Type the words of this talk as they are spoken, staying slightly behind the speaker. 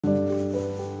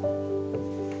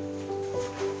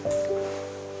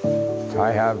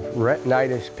I have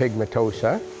retinitis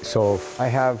pigmentosa, so I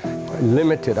have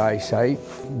limited eyesight,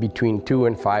 between 2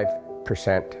 and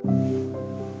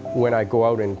 5%. When I go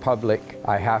out in public,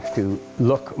 I have to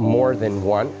look more than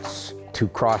once to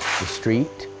cross the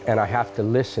street, and I have to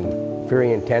listen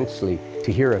very intensely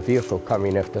to hear a vehicle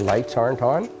coming if the lights aren't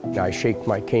on. I shake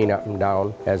my cane up and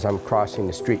down as I'm crossing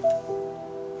the street.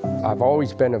 I've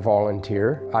always been a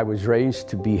volunteer. I was raised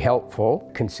to be helpful,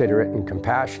 considerate, and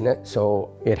compassionate, so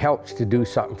it helps to do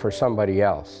something for somebody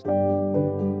else.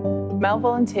 Mel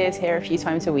volunteers here a few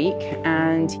times a week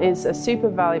and is a super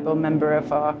valuable member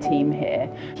of our team here.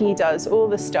 He does all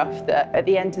the stuff that at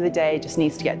the end of the day just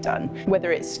needs to get done.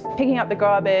 Whether it's picking up the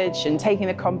garbage and taking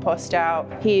the compost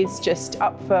out, he's just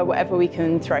up for whatever we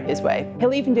can throw his way.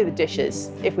 He'll even do the dishes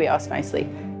if we ask nicely.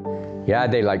 Yeah,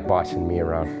 they like bossing me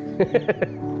around.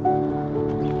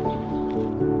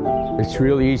 It's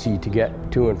real easy to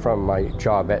get to and from my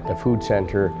job at the food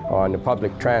center on the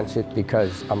public transit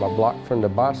because I'm a block from the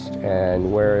bus,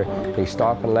 and where they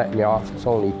stop and let me off, it's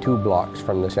only 2 blocks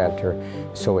from the center,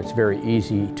 so it's very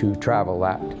easy to travel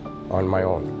that on my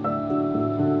own.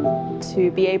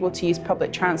 To be able to use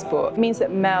public transport means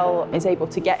that Mel is able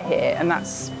to get here, and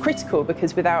that's critical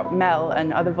because without Mel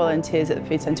and other volunteers at the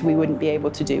food centre we wouldn't be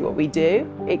able to do what we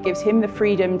do. It gives him the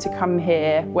freedom to come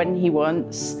here when he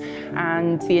wants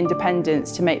and the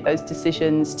independence to make those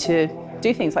decisions to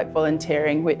do things like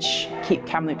volunteering, which keep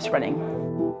Kamloops running.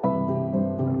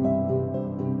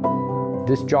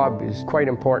 This job is quite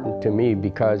important to me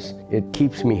because it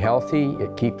keeps me healthy,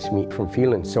 it keeps me from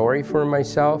feeling sorry for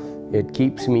myself, it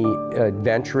keeps me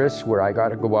adventurous where I got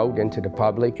to go out into the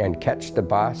public and catch the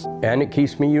bus, and it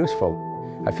keeps me useful.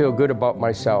 I feel good about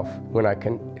myself when I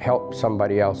can help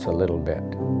somebody else a little bit.